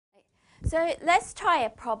So let's try a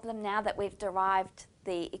problem now that we've derived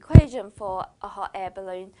the equation for a hot air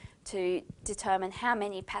balloon to determine how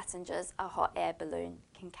many passengers a hot air balloon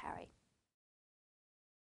can carry.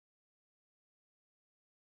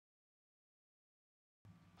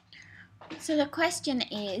 So the question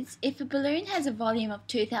is, if a balloon has a volume of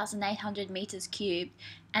 2,800 meters cubed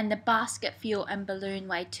and the basket, fuel and balloon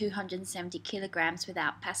weigh 270 kilograms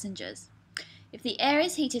without passengers, if the air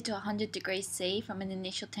is heated to 100 degrees C from an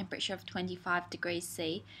initial temperature of 25 degrees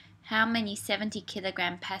C, how many 70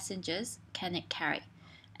 kilogram passengers can it carry?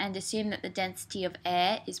 And assume that the density of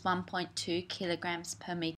air is 1.2 kilograms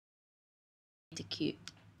per meter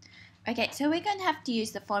cubed. Okay, so we're going to have to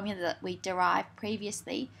use the formula that we derived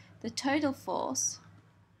previously. The total force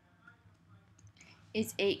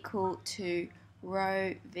is equal to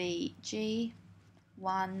rho Vg,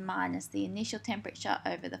 1 minus the initial temperature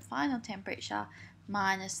over the final temperature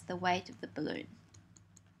minus the weight of the balloon.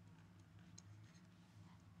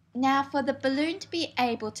 Now for the balloon to be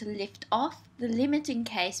able to lift off, the limiting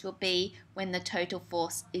case will be when the total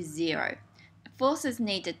force is 0. Force is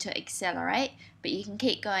needed to accelerate, but you can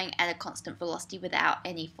keep going at a constant velocity without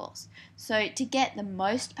any force. So to get the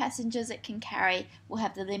most passengers it can carry, we'll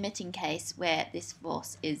have the limiting case where this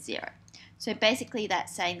force is 0. So basically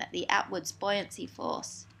that's saying that the outwards buoyancy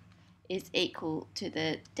force is equal to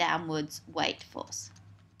the downwards weight force.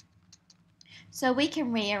 So we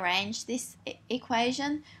can rearrange this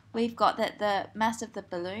equation. We've got that the mass of the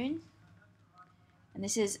balloon, and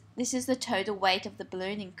this is the total weight of the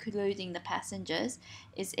balloon including the passengers,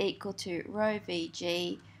 is equal to rho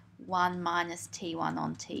Vg 1 minus T1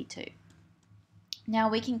 on T2. Now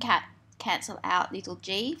we can cancel out little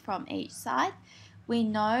g from each side. We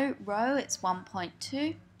know rho, it's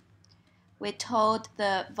 1.2. We're told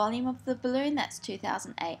the volume of the balloon, that's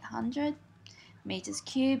 2,800 meters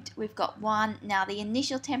cubed. We've got 1. Now the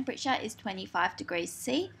initial temperature is 25 degrees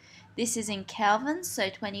C. This is in Kelvin, so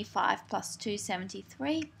 25 plus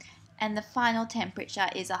 273. And the final temperature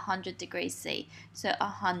is 100 degrees C, so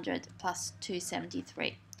 100 plus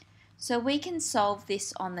 273. So we can solve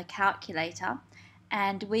this on the calculator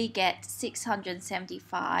and we get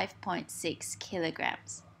 675.6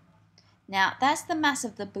 kilograms. Now that's the mass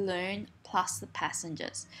of the balloon plus the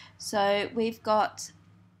passengers. So we've got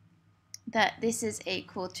that this is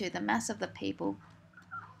equal to the mass of the people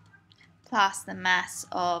plus the mass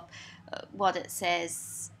of what it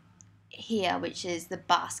says here, which is the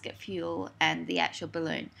basket, fuel and the actual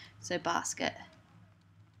balloon. So basket,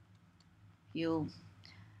 fuel,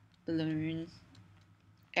 balloon,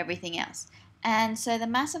 everything else. And so the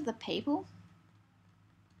mass of the people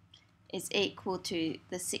is equal to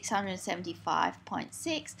the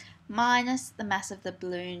 675.6 minus the mass of the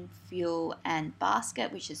balloon, fuel and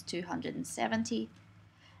basket, which is 270.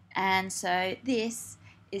 And so this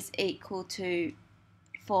is equal to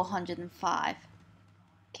 405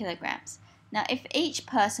 kilograms. Now if each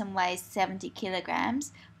person weighs 70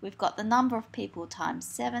 kilograms, we've got the number of people times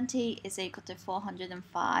 70 is equal to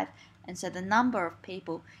 405, and so the number of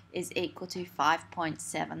people is equal to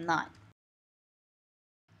 5.79.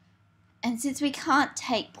 And since we can't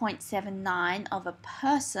take 0.79 of a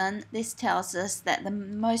person, this tells us that the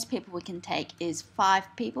most people we can take is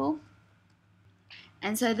 5 people.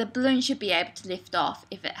 And so the balloon should be able to lift off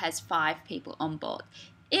if it has 5 people on board.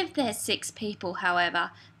 If there's 6 people, however,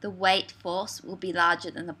 the weight force will be larger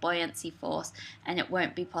than the buoyancy force and it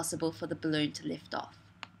won't be possible for the balloon to lift off.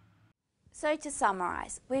 So to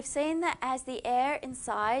summarize, we've seen that as the air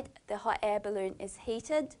inside the hot air balloon is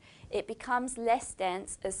heated, it becomes less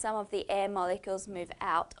dense as some of the air molecules move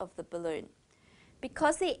out of the balloon.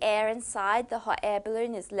 Because the air inside the hot air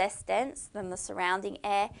balloon is less dense than the surrounding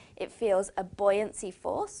air, it feels a buoyancy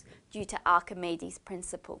force due to Archimedes'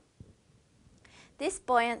 principle. This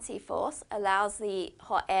buoyancy force allows the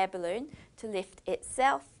hot air balloon to lift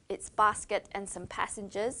itself, its basket and some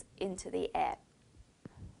passengers into the air.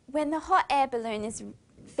 When the hot air balloon is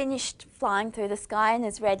finished flying through the sky and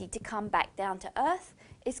is ready to come back down to Earth,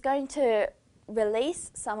 it's going to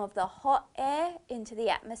release some of the hot air into the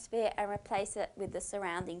atmosphere and replace it with the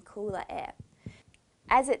surrounding cooler air.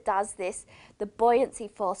 As it does this, the buoyancy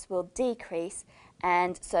force will decrease,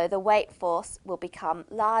 and so the weight force will become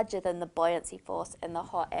larger than the buoyancy force and the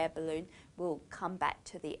hot air balloon will come back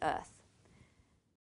to the Earth.